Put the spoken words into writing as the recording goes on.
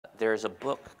There's a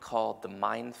book called The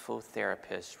Mindful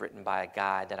Therapist, written by a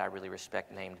guy that I really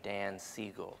respect named Dan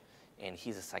Siegel. And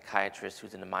he's a psychiatrist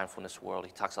who's in the mindfulness world.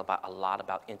 He talks about a lot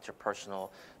about interpersonal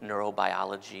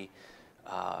neurobiology.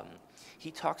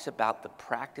 He talks about the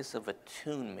practice of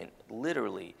attunement,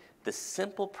 literally, the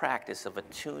simple practice of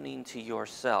attuning to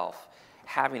yourself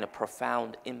having a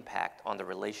profound impact on the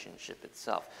relationship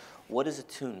itself. What is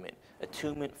attunement?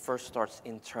 Attunement first starts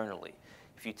internally.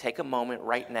 If you take a moment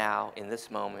right now, in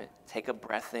this moment, take a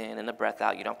breath in and a breath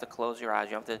out. You don't have to close your eyes.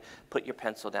 You don't have to put your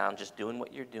pencil down, just doing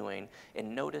what you're doing,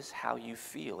 and notice how you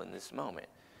feel in this moment.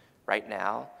 Right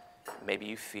now, maybe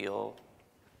you feel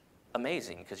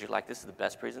amazing because you're like, this is the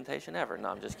best presentation ever. No,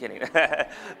 I'm just kidding.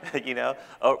 You know,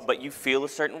 but you feel a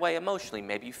certain way emotionally.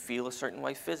 Maybe you feel a certain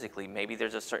way physically. Maybe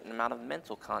there's a certain amount of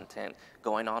mental content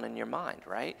going on in your mind,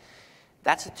 right?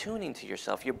 That's attuning to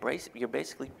yourself. You're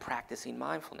basically practicing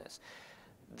mindfulness.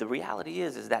 The reality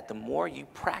is that the more you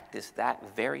practice that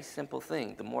very simple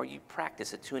thing, the more you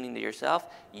practice attuning to yourself,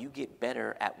 you get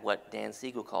better at what Dan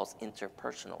Siegel calls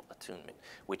interpersonal attunement,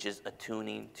 which is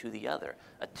attuning to the other,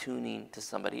 attuning to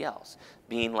somebody else.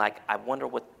 Being like, I wonder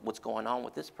what's going on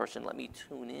with this person, let me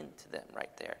tune in to them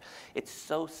right there. It's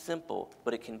so simple,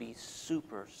 but it can be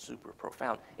super, super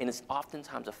profound. And it's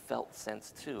oftentimes a felt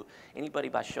sense too. Anybody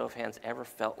by show of hands ever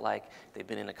felt like they've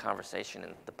been in a conversation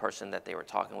and the person that they were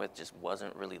talking with just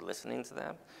wasn't really listening to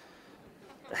them?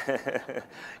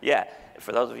 Yeah,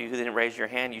 for those of you who didn't raise your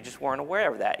hand, you just weren't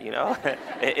aware of that, you know?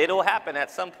 It'll happen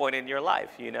at some point in your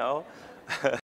life, you know?